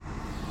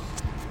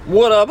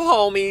What up,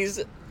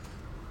 homies?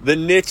 The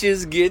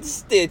niches get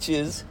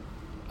stitches.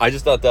 I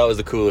just thought that was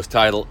the coolest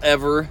title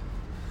ever.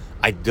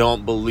 I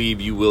don't believe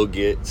you will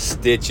get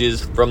stitches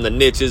from the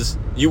niches.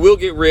 You will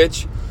get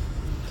rich.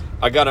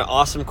 I got an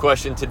awesome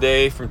question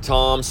today from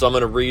Tom, so I'm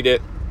going to read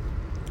it.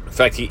 In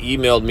fact, he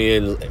emailed me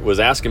and was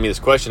asking me this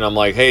question. I'm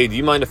like, hey, do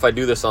you mind if I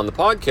do this on the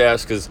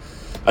podcast? Because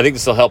I think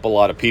this will help a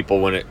lot of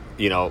people when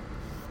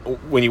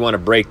when you want to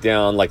break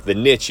down like the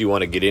niche you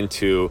want to get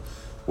into,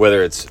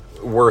 whether it's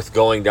worth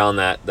going down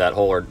that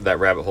hole or that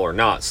rabbit hole or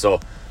not. So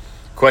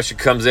question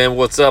comes in,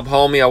 what's up,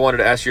 homie? I wanted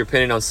to ask your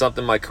opinion on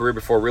something. My career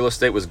before real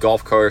estate was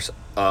golf course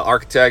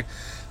architect.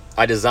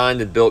 I designed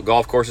and built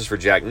golf courses for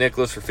Jack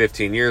Nicklaus for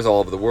 15 years all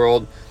over the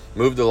world.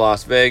 Moved to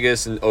Las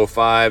Vegas in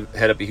 2005,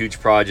 head up a huge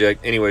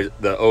project. Anyway,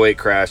 the 2008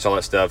 crash, all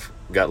that stuff,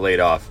 got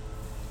laid off.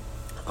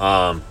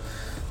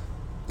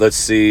 Let's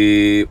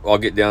see, I'll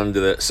get down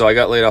to so I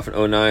got laid off in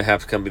 2009,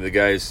 half the company, the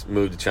guys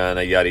moved to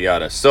China, yada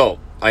yada. So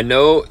I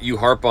know you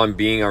harp on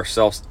being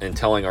ourselves and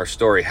telling our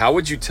story. How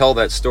would you tell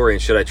that story?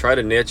 And should I try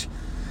to niche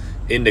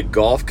into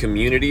golf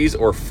communities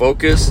or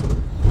focus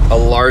a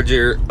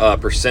larger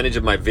percentage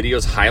of my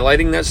videos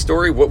highlighting that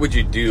story? What would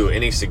you do?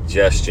 Any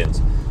suggestions?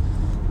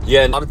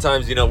 Yeah, a lot of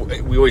times,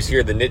 we always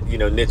hear the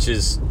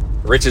niches,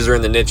 riches are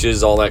in the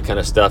niches, all that kind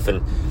of stuff.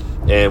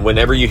 And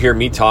whenever you hear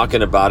me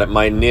talking about it,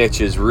 my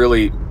niche is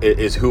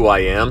who I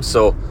am.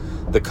 So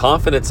the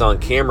confidence on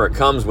camera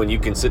comes when you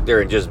can sit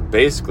there and just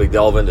basically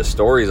delve into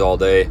stories all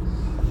day.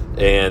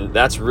 And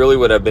that's really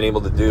what I've been able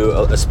to do,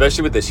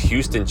 especially with this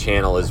Houston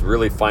channel, is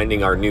really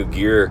finding our new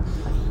gear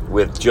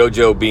with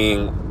JoJo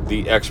being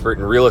the expert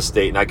in real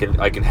estate.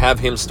 And I can have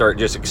him start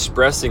just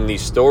expressing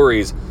these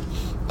stories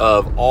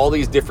of all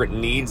these different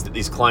needs that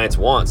these clients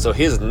want. So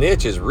his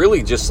niche is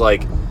really just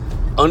like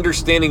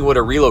understanding what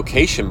a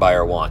relocation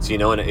buyer wants,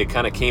 and it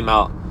kind of came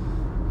out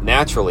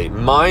naturally.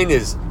 Mine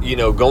is,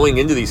 going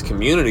into these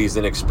communities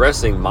and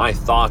expressing my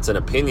thoughts and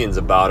opinions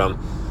about them,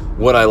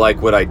 what I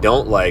like, what I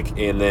don't like.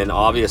 And then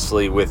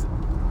obviously with,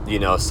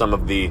 some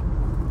of the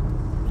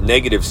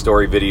negative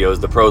story videos,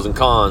 the pros and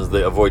cons,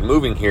 the avoid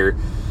moving here,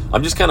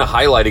 I'm just kind of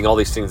highlighting all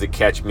these things that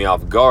catch me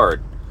off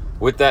guard.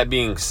 With that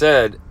being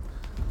said,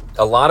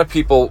 a lot of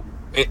people,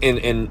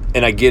 and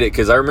I get it,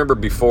 because I remember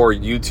before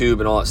YouTube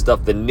and all that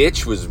stuff, the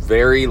niche was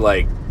very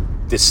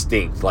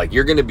distinct. Like,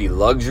 you're going to be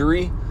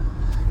luxury,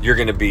 you're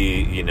going to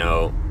be,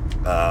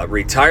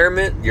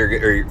 retirement,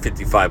 you're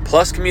 55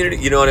 plus community,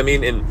 you know what I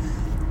mean?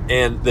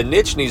 And the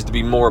niche needs to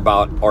be more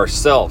about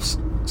ourselves.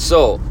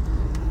 So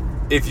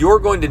if you're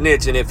going to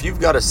niche, and if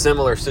you've got a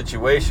similar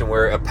situation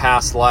where a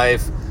past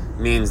life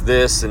means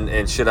this,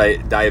 and should I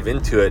dive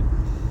into it?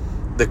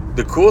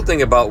 The cool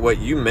thing about what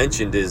you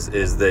mentioned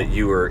is that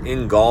you were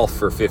in golf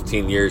for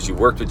 15 years. You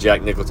worked with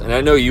Jack Nicklaus. And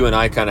I know you and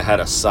I kind of had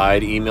a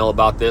side email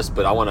about this,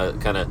 but I want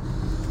to kind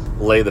of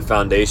lay the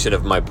foundation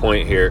of my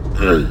point here.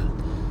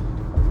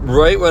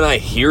 Right when I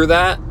hear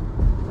that,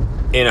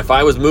 and if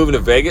I was moving to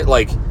Vegas,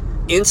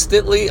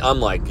 instantly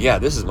I'm like, yeah,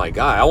 this is my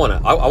guy. I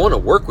want to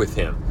work with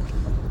him.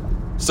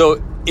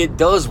 So it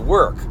does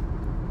work.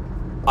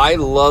 I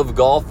love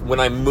golf. When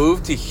I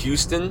moved to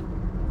Houston,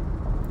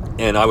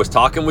 and I was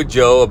talking with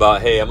Joe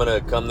about, hey, I'm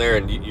going to come there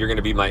and you're going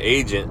to be my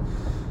agent.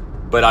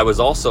 But I was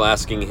also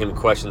asking him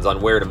questions on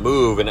where to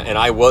move. And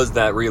I was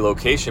that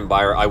relocation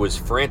buyer. I was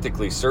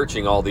frantically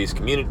searching all these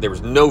communities. There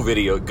was no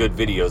good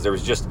videos. There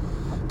was just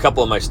a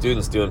couple of my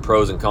students doing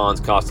pros and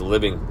cons, cost of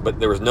living. But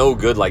there was no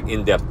good,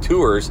 in-depth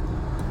tours.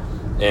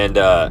 And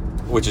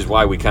which is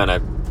why we kind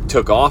of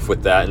took off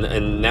with that.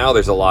 And now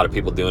there's a lot of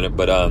people doing it.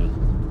 But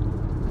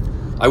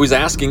I was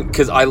asking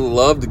because I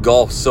loved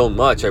golf so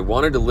much. I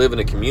wanted to live in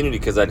a community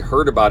because I'd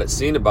heard about it,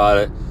 seen about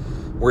it,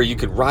 where you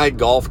could ride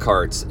golf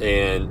carts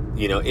and,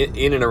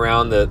 in and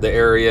around the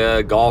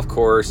area, golf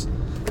course.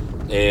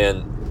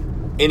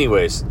 And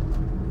anyways,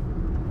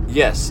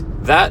 yes,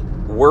 that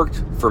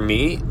worked for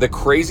me. The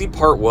crazy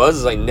part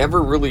was I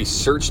never really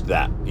searched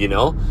that,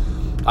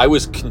 I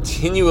was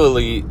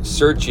continually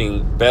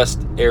searching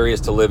best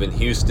areas to live in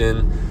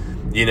Houston,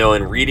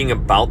 and reading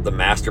about the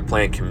master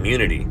plan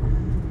community.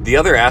 The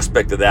other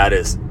aspect of that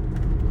is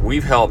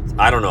we've helped,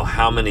 I don't know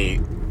how many,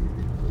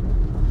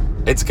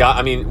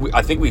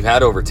 I think we've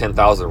had over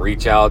 10,000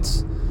 reach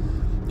outs,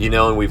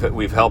 and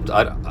we've helped,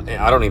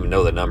 I don't even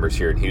know the numbers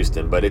here in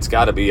Houston, but it's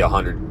got to be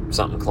 100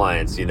 something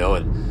clients,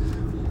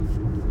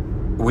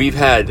 and we've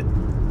had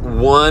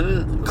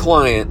one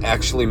client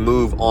actually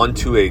move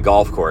onto a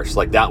golf course.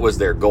 That was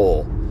their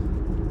goal.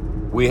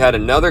 We had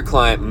another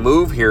client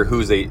move here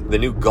who's the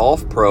new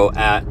golf pro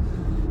at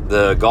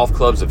the golf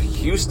clubs of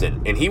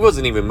Houston, and he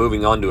wasn't even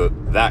moving on to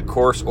that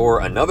course or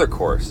another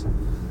course.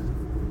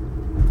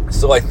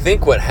 So I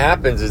think what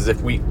happens is if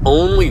we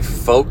only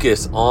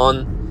focus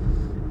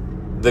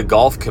on the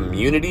golf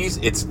communities,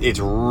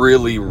 it's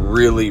really,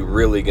 really,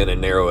 really going to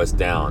narrow us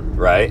down,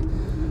 right?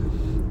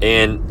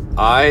 And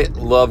I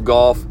love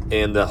golf,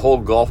 and the whole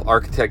golf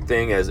architect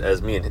thing,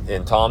 as me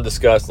and Tom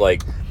discussed,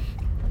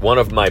 one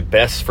of my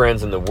best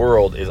friends in the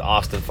world is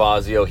Austin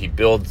Fazio. He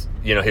builds,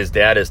 his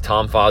dad is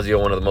Tom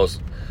Fazio, one of the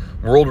most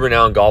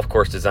world-renowned golf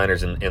course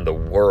designers in the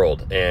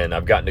world, and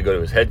I've gotten to go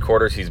to his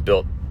headquarters. He's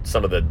built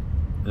some of the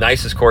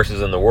nicest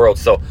courses in the world,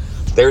 so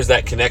there's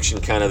that connection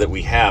kind of that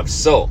we have.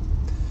 So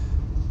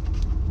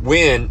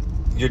when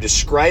you're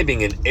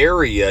describing an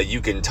area,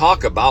 you can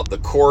talk about the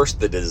course,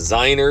 the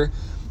designer.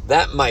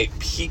 That might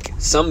pique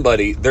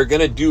somebody. They're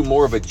going to do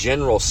more of a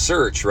general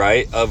search,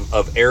 right,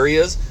 of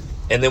areas.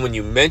 And then when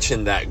you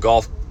mention that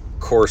golf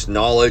course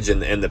knowledge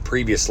and the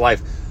previous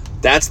life,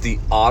 that's the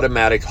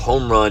automatic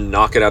home run,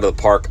 knock it out of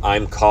the park.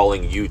 I'm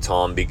calling you,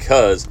 Tom,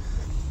 because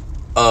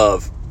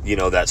of,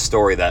 that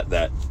story, that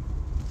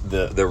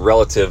the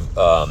relative,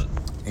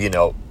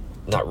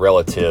 not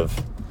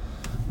relative,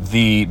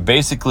 the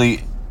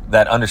basically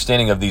that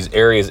understanding of these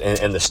areas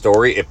and the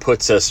story, it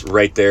puts us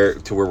right there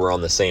to where we're on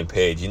the same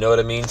page. You know what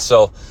I mean?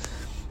 So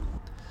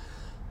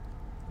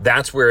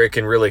that's where it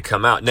can really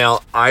come out. Now,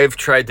 I've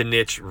tried to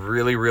niche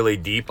really, really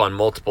deep on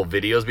multiple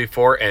videos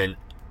before, and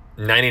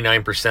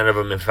 99% of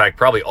them, in fact,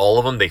 probably all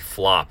of them, they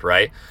flop,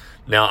 right?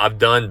 Now, I've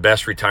done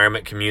best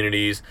retirement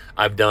communities.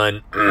 I've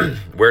done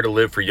where to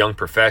live for young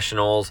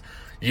professionals.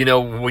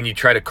 When you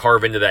try to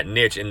carve into that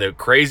niche, and the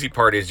crazy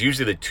part is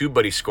usually the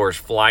TubeBuddy scores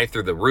fly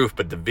through the roof,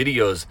 but the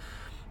videos,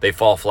 they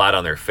fall flat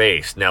on their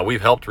face. Now,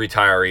 we've helped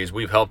retirees,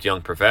 we've helped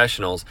young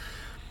professionals,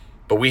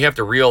 but we have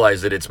to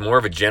realize that it's more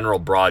of a general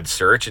broad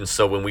search. And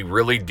so when we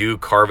really do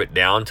carve it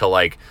down to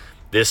like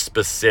this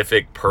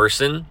specific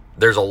person,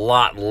 there's a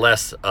lot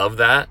less of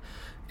that.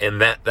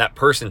 And that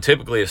person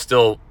typically is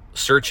still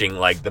searching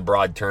like the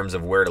broad terms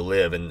of where to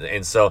live.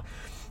 And so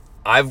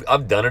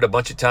I've done it a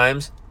bunch of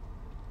times.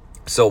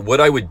 So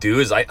what I would do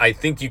is I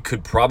think you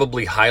could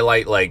probably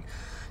highlight, like,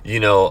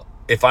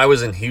 if I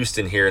was in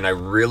Houston here and I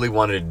really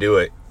wanted to do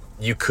it,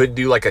 you could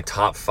do like a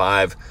top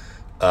 5,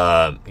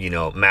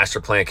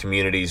 master plan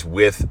communities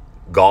with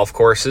golf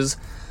courses.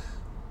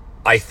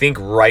 I think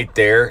right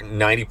there,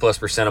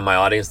 90+% of my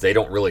audience, they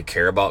don't really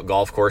care about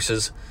golf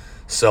courses.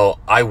 So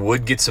I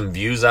would get some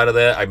views out of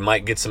that. I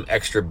might get some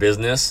extra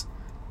business,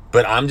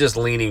 but I'm just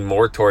leaning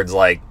more towards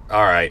like,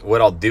 all right,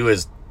 what I'll do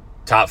is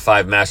top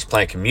 5 master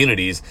plan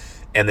communities.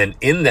 And then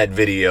in that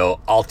video,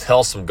 I'll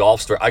tell some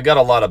golf story. I got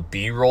a lot of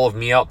B-roll of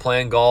me out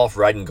playing golf,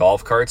 riding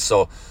golf carts.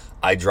 So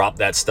I drop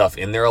that stuff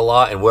in there a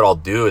lot. And what I'll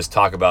do is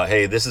talk about,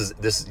 hey, this is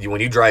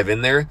when you drive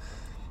in there,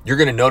 you're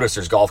going to notice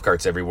there's golf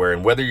carts everywhere.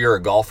 And whether you're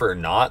a golfer or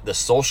not, the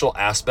social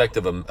aspect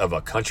of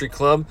a country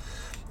club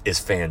is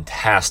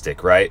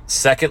fantastic, right?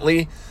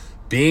 Secondly,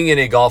 being in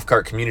a golf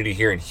cart community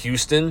here in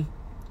Houston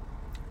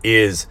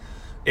is,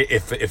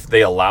 if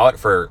they allow it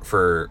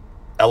for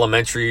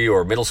elementary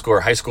or middle school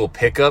or high school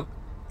pickup,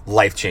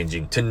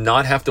 life-changing. To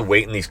not have to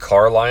wait in these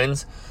car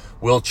lines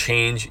will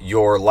change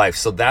your life.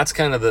 So that's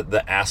kind of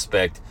the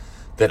aspect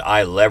that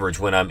I leverage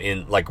when I'm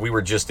in, like we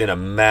were just in a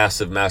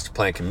massive master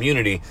plan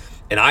community,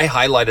 and I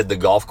highlighted the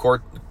golf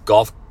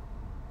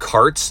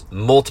carts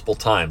multiple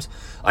times.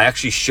 I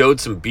actually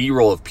showed some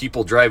B-roll of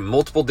people driving,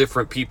 multiple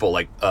different people,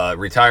 like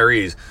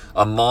retirees,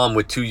 a mom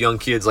with 2 young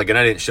kids, and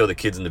I didn't show the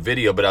kids in the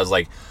video, but I was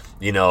like,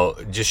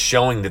 just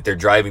showing that they're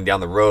driving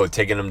down the road,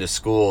 taking them to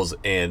schools,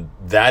 and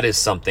that is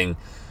something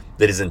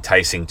that is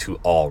enticing to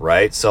all,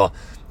 right? So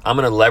I'm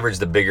going to leverage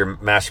the bigger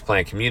master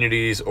plan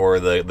communities or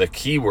the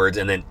keywords,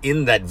 and then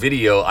in that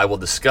video, I will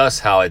discuss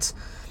how it's,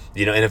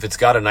 and if it's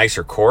got a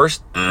nicer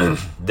course,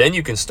 then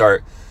you can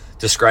start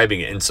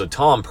describing it. And so,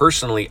 Tom,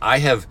 personally, I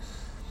have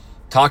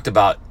talked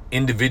about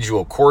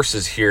individual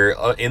courses here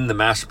in the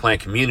master plan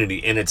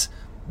community, and it's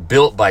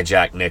built by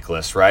Jack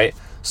Nicklaus, right?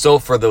 So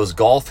for those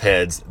golf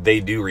heads, they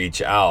do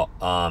reach out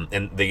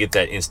and they get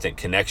that instant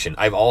connection.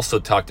 I've also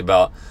talked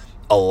about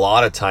a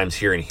lot of times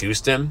here in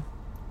Houston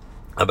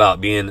about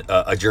being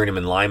a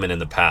journeyman lineman in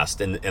the past.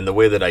 And the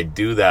way that I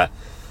do that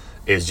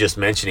is just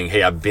mentioning,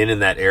 hey, I've been in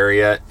that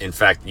area. In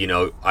fact,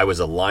 I was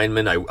a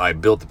lineman. I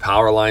built the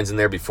power lines in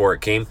there before it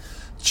came.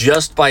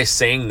 Just by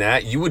saying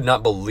that, you would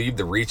not believe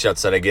the reach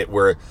outs that I get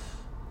where,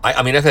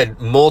 I mean, I've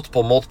had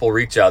multiple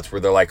reach outs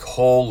where they're like,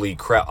 holy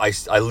crap,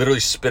 I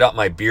literally spit out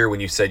my beer when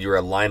you said you were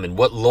a lineman.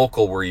 What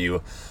local were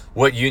you?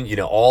 What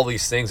union? All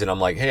these things. And I'm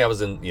like, hey, I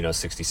was in,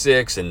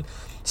 66. And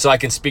so I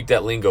can speak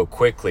that lingo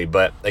quickly.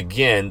 But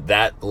again,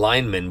 that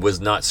lineman was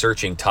not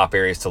searching top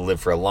areas to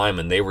live for a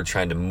lineman. They were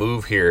trying to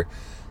move here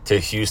to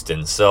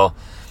Houston. So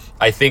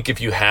I think if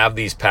you have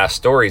these past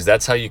stories,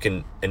 that's how you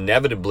can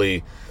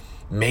inevitably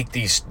make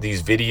these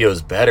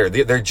videos better.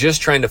 They're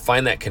just trying to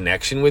find that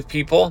connection with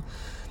people.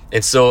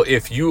 And so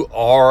if you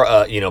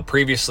are,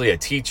 previously a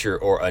teacher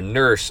or a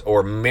nurse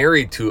or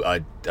married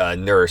to a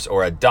nurse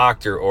or a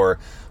doctor or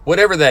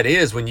whatever that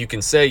is, when you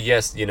can say,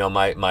 yes,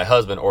 my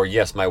husband, or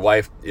yes, my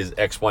wife is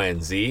X, Y,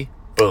 and Z,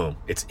 boom,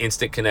 it's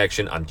instant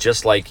connection. I'm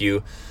just like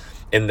you.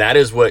 And that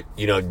is what,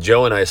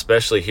 Joe and I,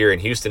 especially here in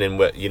Houston, and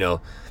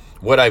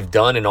what I've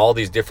done in all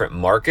these different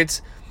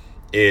markets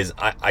is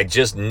I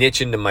just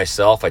niche into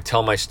myself. I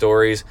tell my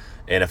stories.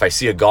 And if I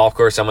see a golf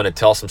course, I'm going to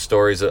tell some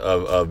stories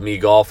of me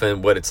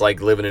golfing, what it's like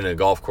living in a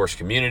golf course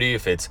community.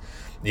 If it's,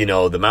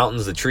 the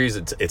mountains, the trees,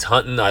 it's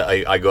hunting.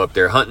 I go up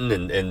there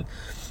hunting and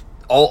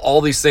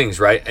all these things,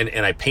 right?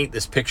 And I paint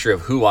this picture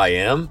of who I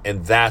am,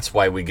 and that's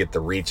why we get the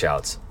reach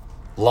outs.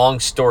 Long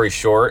story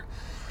short,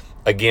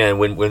 again,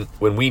 when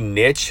we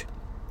niche,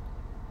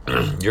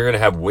 you're going to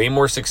have way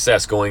more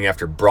success going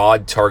after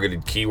broad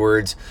targeted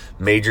keywords,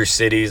 major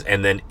cities,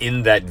 and then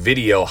in that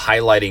video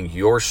highlighting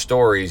your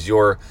stories,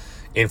 your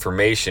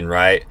information,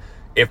 right?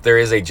 If there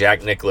is a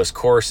Jack Nicklaus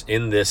course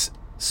in this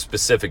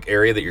specific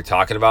area that you're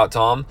talking about,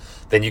 Tom,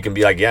 then you can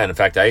be like, yeah, and in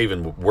fact, I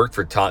even worked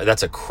for Tom.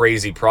 That's a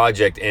crazy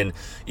project. And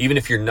even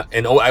if you're not,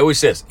 and I always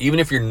say this, even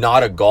if you're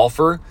not a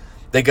golfer,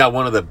 they got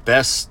one of the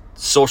best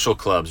social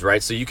clubs,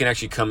 right? So you can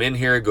actually come in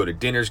here, go to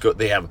dinners,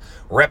 they have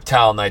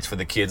reptile nights for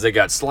the kids. They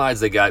got slides,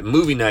 they got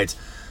movie nights.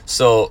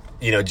 So,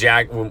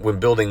 Jack, when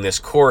building this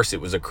course,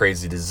 it was a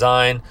crazy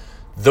design.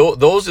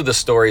 Those are the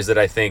stories that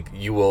I think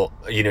you're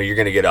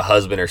going to get a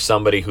husband or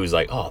somebody who's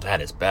like, oh,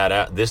 that is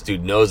badass. This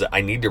dude knows it.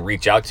 I need to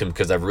reach out to him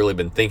because I've really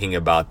been thinking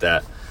about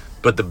that.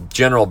 But the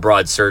general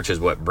broad search is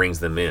what brings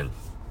them in.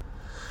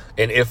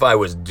 And if I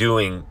was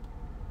doing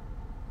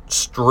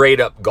straight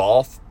up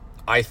golf,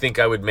 I think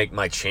I would make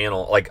my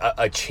channel like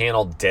a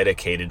channel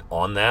dedicated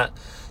on that.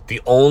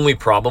 The only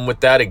problem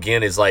with that,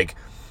 again, is like,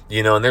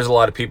 and there's a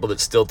lot of people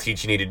that still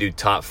teach you need to do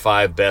top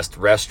 5 best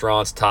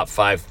restaurants, top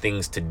 5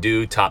 things to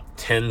do, top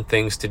 10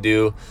 things to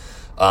do.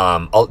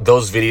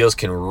 Those videos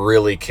can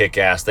really kick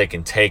ass. They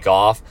can take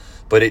off,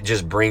 but it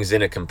just brings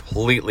in a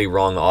completely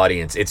wrong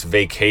audience. It's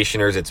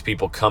vacationers. It's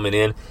people coming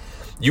in.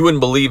 You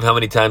wouldn't believe how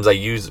many times I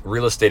use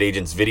real estate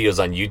agents'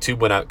 videos on YouTube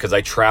because I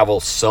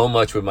travel so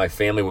much with my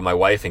family, with my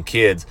wife and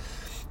kids.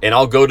 And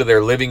I'll go to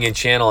their living in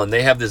channel and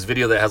they have this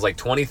video that has like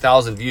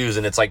 20,000 views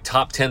and it's like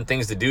top 10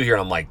 things to do here.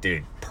 And I'm like,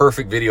 dude,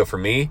 perfect video for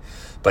me.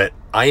 But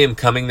I am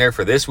coming there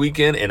for this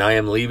weekend and I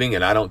am leaving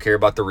and I don't care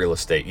about the real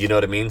estate. You know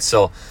what I mean?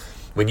 So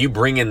when you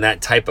bring in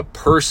that type of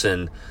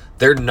person,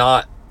 they're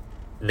not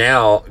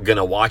now going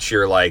to watch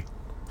your like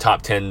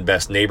top 10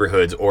 best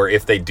neighborhoods, or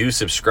if they do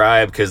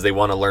subscribe because they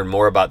want to learn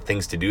more about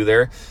things to do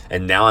there.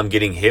 And now I'm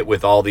getting hit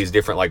with all these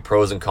different like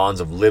pros and cons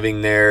of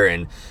living there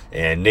and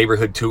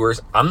neighborhood tours.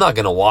 I'm not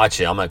going to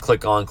watch it. I'm going to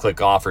click on, click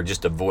off, or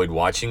just avoid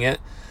watching it.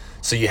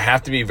 So you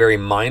have to be very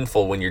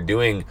mindful when you're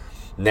doing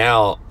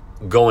now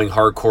going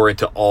hardcore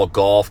into all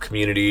golf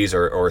communities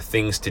or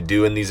things to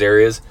do in these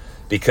areas,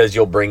 because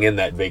you'll bring in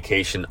that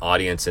vacation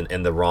audience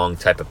and the wrong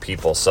type of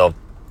people. So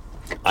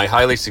I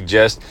highly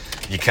suggest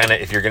you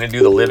if you're going to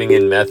do the living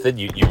in method,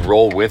 you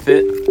roll with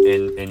it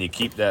and you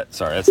keep that.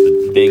 Sorry, that's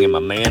the ding in my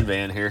man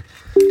van here.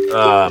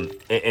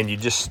 And you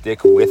just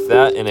stick with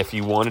that. And if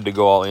you wanted to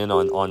go all in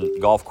on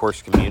golf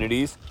course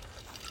communities,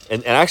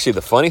 and actually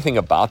the funny thing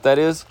about that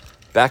is,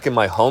 back in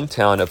my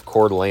hometown of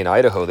Coeur d'Alene,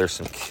 Idaho, there's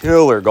some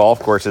killer golf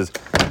courses.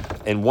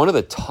 And one of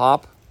the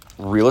top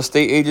real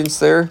estate agents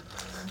there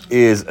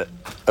is,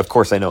 of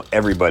course, I know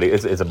everybody.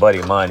 It's a buddy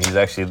of mine. He's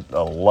actually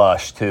a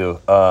lush too.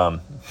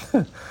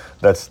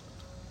 That's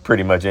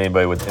pretty much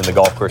anybody in the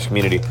golf course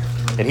community.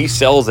 And he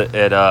sells it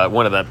at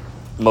one of the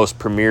most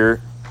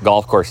premier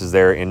golf courses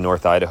there in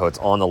North Idaho. It's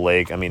on the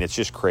lake. I mean, it's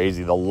just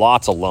crazy. The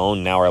lots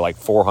alone now are like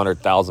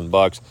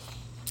 $400,000.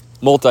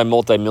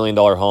 Multi-million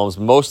dollar homes.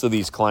 Most of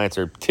these clients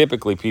are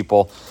typically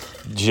people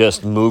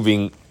just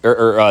moving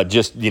or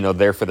just,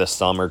 there for the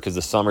summer, because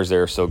the summers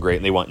there are so great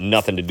and they want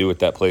nothing to do with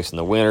that place in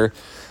the winter.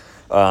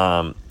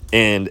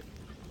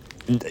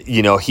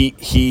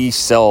 He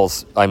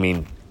sells,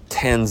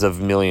 tens of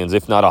millions,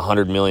 if not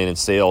 100 million in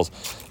sales.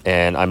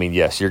 And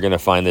yes, you're going to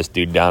find this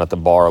dude down at the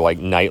bar like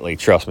nightly.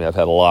 Trust me, I've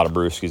had a lot of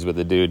brewskis with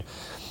the dude.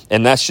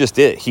 And that's just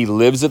it. He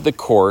lives at the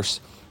course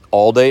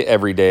all day,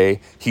 every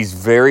day. He's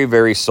very,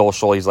 very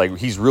social.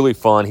 He's really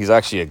fun. He's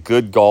actually a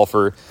good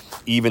golfer,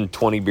 even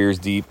 20 beers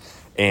deep.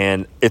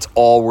 And it's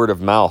all word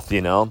of mouth,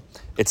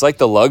 It's like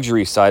the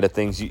luxury side of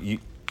things.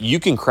 You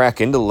can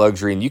crack into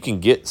luxury and you can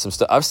get some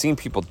stuff. I've seen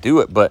people do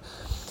it, but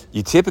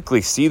you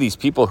typically see these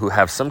people who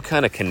have some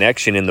kind of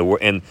connection in the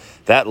world, and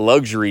that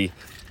luxury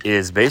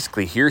is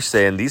basically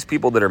hearsay. And these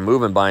people that are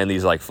moving, buying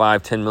these like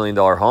 $5-10 million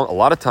homes, a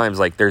lot of times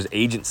like there's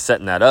agents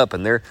setting that up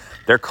and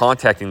they're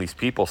contacting these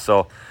people.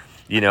 So,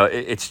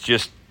 it's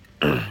just,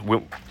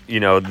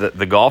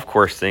 the golf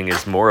course thing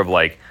is more of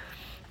like,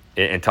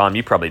 and Tom,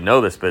 you probably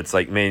know this, but it's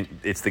like, man,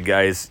 it's the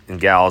guys and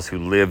gals who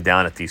live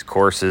down at these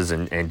courses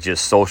and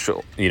just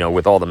social,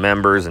 with all the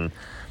members and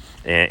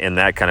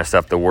that kind of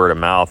stuff, the word of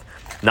mouth.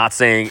 Not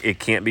saying it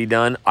can't be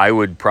done. I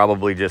would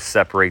probably just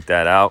separate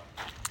that out.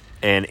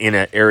 And in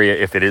an area,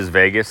 if it is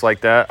Vegas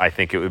like that, I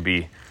think it would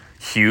be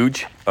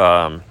huge.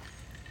 At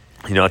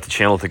the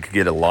channel, it could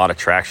get a lot of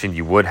traction.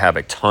 You would have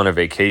a ton of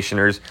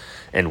vacationers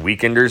and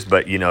weekenders,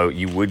 but,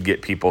 you would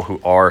get people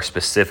who are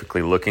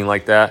specifically looking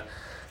like that.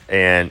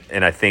 And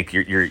I think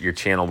your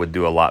channel would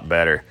do a lot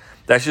better.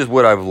 That's just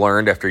what I've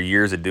learned after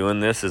years of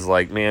doing this, is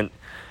like, man,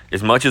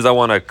 as much as I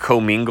want to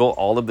commingle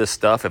all of this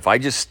stuff, if I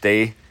just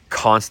stay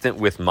constant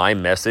with my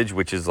message,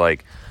 which is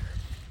like,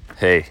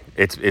 hey,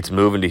 it's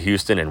moving to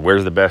Houston and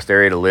where's the best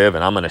area to live,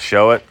 and I'm going to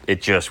show it,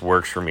 it just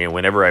works for me. And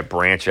whenever I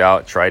branch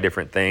out, try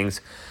different things,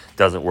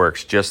 doesn't work.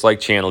 It's just like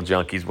Channel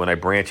Junkies. When I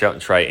branch out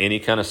and try any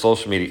kind of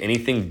social media,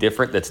 anything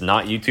different that's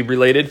not YouTube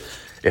related,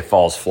 it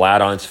falls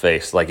flat on its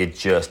face. Like it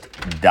just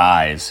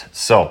dies.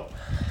 So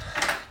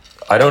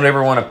I don't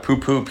ever want to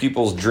poo-poo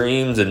people's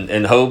dreams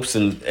and hopes.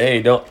 And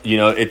hey,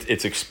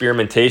 it's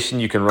experimentation.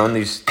 You can run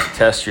these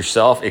tests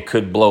yourself. It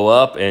could blow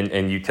up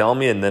and you tell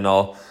me, and then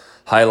I'll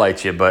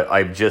highlight you. But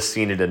I've just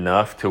seen it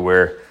enough to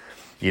where,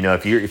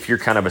 if you're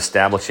kind of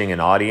establishing an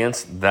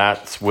audience,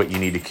 that's what you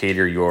need to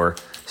cater your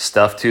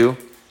stuff to.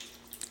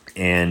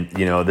 And,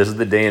 this is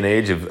the day and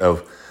age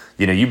of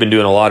you've been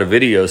doing a lot of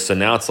videos. So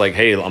now it's like,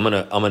 hey, I'm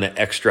going to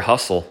extra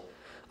hustle.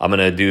 I'm going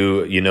to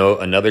do,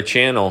 another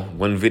channel,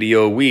 one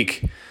video a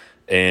week,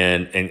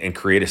 and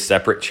create a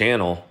separate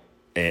channel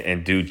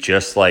and do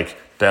just like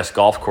best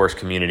golf course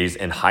communities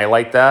and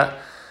highlight that.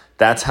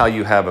 That's how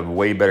you have a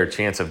way better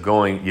chance of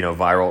going,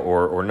 viral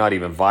or not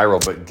even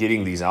viral, but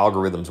getting these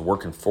algorithms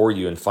working for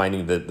you and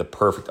finding the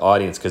perfect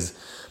audience. Because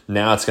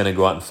now it's going to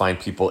go out and find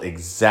people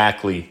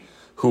exactly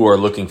who are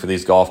looking for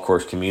these golf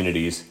course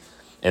communities.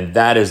 And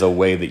that is a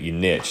way that you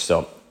niche.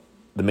 So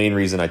the main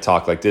reason I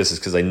talk like this is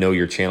because I know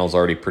your channel's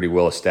already pretty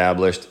well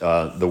established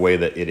the way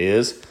that it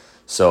is.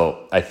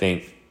 So I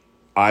think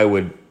I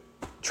would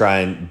try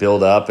and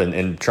build up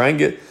and try and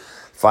get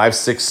 5,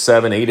 6,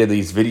 7, 8 of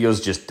these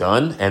videos just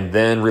done, and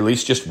then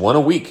release just one a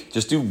week.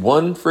 Just do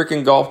one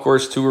freaking golf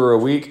course tour a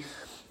week.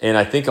 And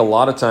I think a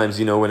lot of times,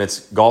 when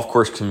it's golf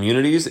course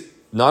communities,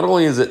 not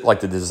only is it like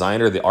the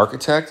designer, the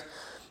architect,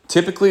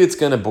 typically it's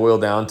going to boil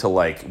down to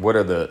like, what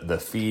are the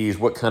fees,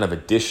 what kind of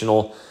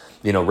additional,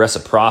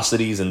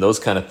 reciprocities and those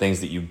kind of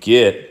things that you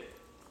get.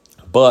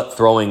 But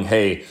throwing,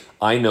 hey,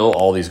 I know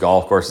all these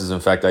golf courses.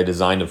 In fact, I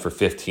designed them for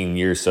 15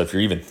 years. So if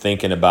you're even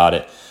thinking about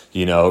it,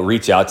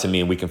 reach out to me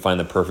and we can find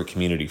the perfect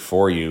community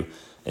for you.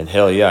 And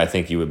hell yeah, I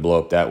think you would blow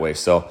up that way.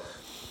 So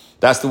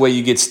that's the way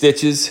you get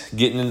stitches,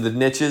 getting into the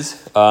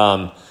niches.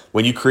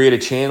 When you create a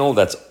channel,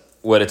 that's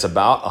what it's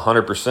about,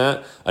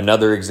 100%.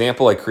 Another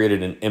example, I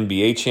created an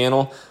NBA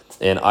channel,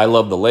 and I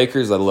love the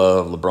Lakers. I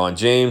love LeBron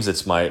James.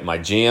 It's my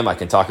jam. I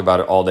can talk about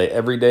it all day,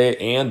 every day.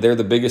 And they're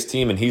the biggest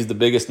team, and he's the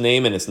biggest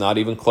name, and it's not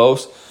even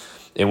close.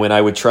 And when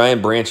I would try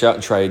and branch out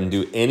and try and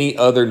do any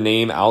other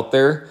name out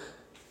there,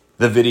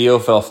 the video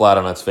fell flat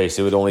on its face.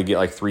 It would only get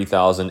like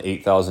 3,000,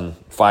 8,000,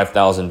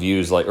 5,000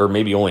 views, or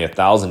maybe only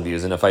 1,000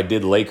 views. And if I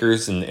did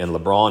Lakers and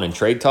LeBron and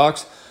trade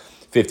talks,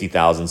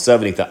 50,000,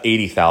 70,000,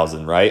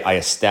 80,000, right? I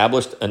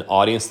established an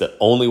audience that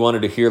only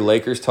wanted to hear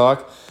Lakers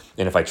talk.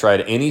 And if I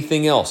tried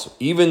anything else,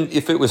 even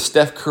if it was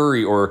Steph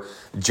Curry or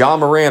Ja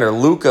Morant or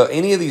Luka,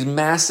 any of these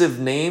massive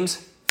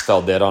names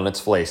fell dead on its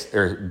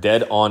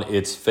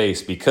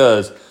face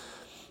because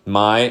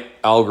my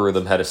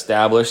algorithm had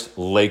established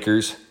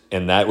Lakers,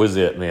 and that was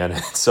it, man.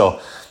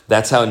 So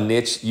that's how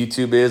niche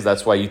YouTube is.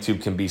 That's why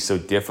YouTube can be so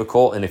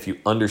difficult. And if you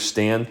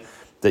understand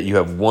that you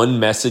have one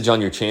message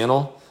on your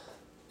channel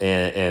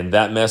and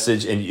that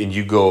message, and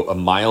you go a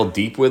mile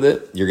deep with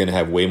it, you're going to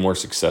have way more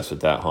success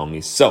with that,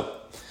 homies. So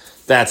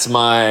that's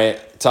my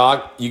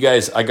talk. You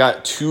guys, I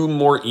got 2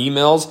 more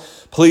emails.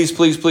 Please,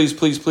 please, please,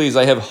 please, please.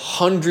 I have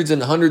hundreds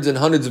and hundreds and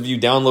hundreds of you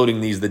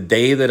downloading these the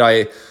day that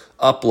I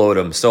upload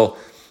them. So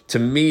to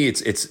me,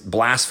 it's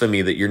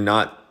blasphemy that you're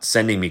not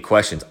sending me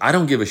questions. I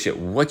don't give a shit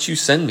what you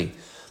send me.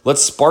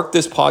 Let's spark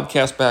this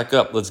podcast back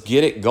up. Let's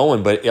get it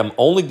going. But I'm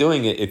only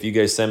doing it if you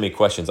guys send me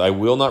questions. I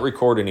will not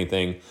record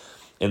anything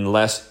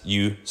unless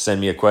you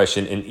send me a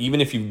question. And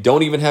even if you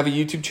don't even have a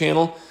YouTube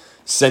channel,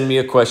 send me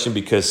a question,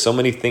 because so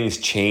many things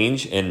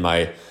change and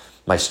my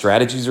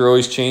strategies are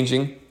always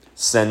changing.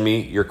 Send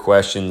me your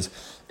questions.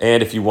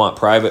 And if you want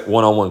private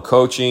one-on-one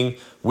coaching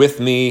with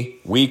me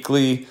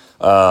weekly,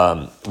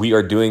 we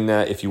are doing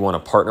that. If you want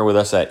to partner with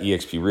us at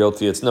eXp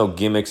Realty, it's no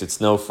gimmicks,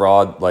 it's no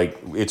fraud. Like,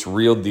 it's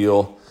real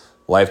deal,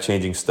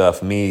 life-changing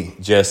stuff. Me,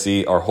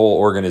 Jesse, our whole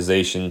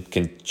organization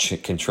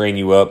can train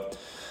you up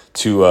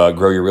to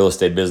grow your real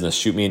estate business.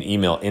 Shoot me an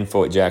email,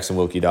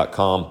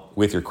 info@jacksonwilkie.com,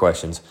 with your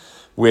questions,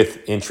 with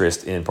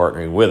interest in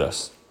partnering with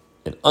us.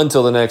 And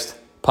until the next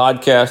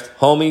podcast,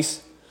 homies,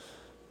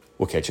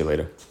 we'll catch you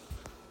later.